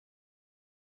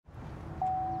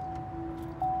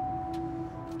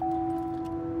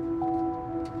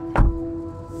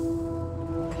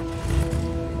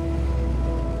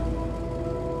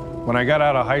When I got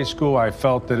out of high school, I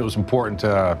felt that it was important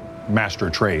to master a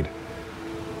trade.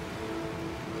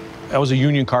 I was a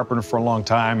union carpenter for a long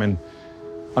time, and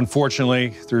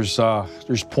unfortunately, there's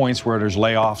points where there's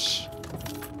layoffs.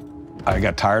 I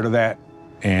got tired of that,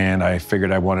 and I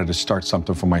figured I wanted to start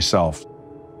something for myself.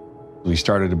 We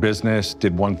started a business,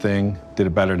 did one thing, did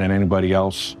it better than anybody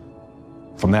else.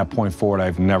 From that point forward,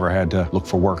 I've never had to look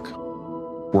for work.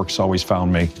 Work's always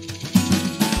found me.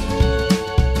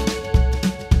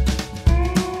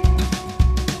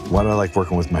 Why do I like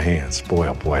working with my hands? Boy,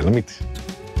 oh boy,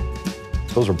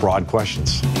 those are broad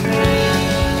questions.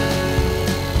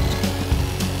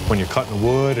 When you're cutting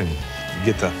wood and you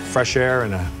get the fresh air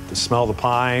and the smell of the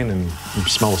pine and you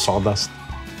smell the sawdust,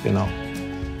 you know.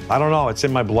 I don't know, it's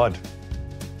in my blood.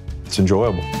 It's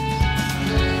enjoyable.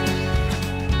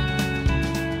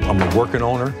 I'm a working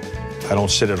owner. I don't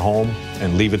sit at home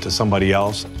and leave it to somebody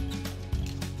else.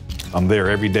 I'm there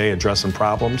every day addressing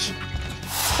problems.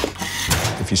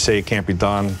 If you say it can't be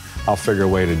done, I'll figure a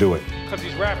way to do it. Cut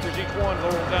these rafters, each one,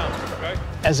 lower them down, okay?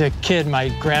 As a kid, my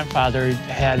grandfather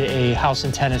had a house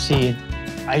in Tennessee.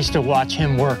 I used to watch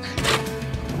him work.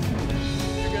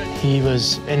 He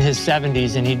was in his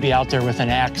 70s, and he'd be out there with an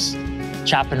axe,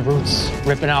 chopping roots,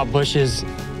 ripping out bushes.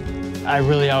 I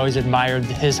really always admired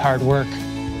his hard work.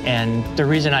 And the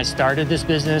reason I started this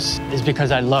business is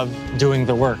because I love doing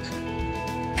the work.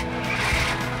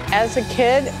 As a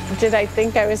kid, did I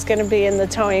think I was going to be in the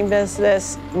towing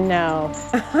business? No.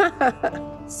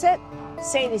 Sit.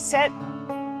 Sadie, sit.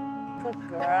 Good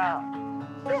girl.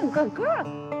 Yeah, good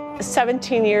girl.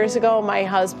 17 years ago, my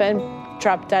husband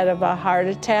dropped dead of a heart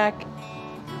attack.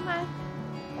 Come on.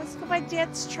 Let's go by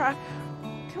Dad's truck.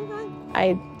 Come on.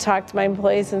 I talked to my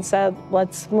employees and said,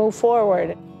 let's move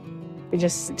forward. We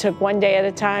just took one day at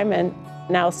a time, and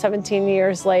now 17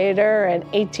 years later and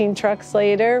 18 trucks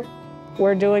later,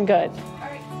 we're doing good. All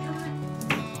right, come on.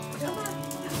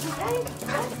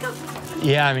 Let's go.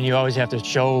 Yeah, I mean, you always have to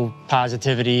show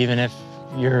positivity, even if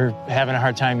you're having a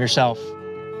hard time yourself.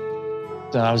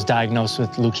 So I was diagnosed with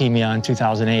leukemia in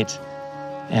 2008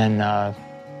 and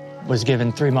was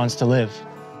given 3 months to live.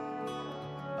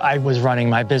 I was running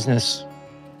my business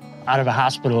out of a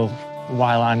hospital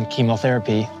while on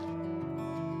chemotherapy.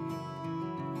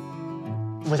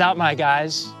 Without my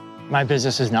guys, my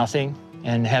business is nothing.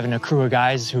 And having a crew of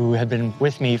guys who had been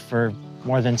with me for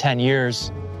more than 10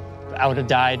 years, I would have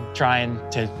died trying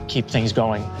to keep things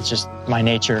going. It's just my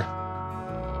nature.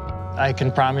 I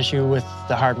can promise you with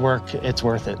the hard work, it's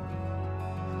worth it.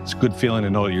 It's a good feeling to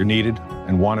know that you're needed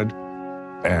and wanted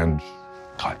and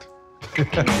cut.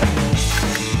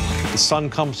 The sun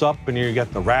comes up and you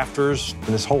got the rafters and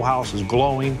this whole house is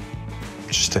glowing.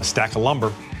 Just a stack of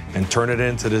lumber and turn it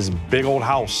into this big old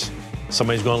house.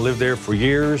 Somebody's gonna live there for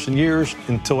years and years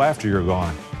until after you're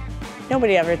gone.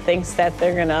 Nobody ever thinks that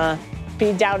they're gonna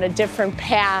be down a different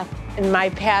path, and my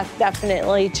path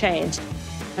definitely changed.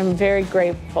 I'm very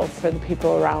grateful for the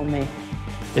people around me.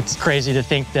 It's crazy to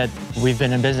think that we've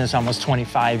been in business almost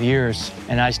 25 years,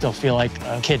 and I still feel like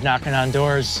a kid knocking on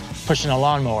doors, pushing a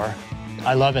lawnmower.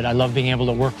 I love it. I love being able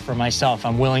to work for myself.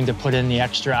 I'm willing to put in the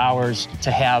extra hours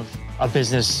to have a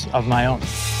business of my own.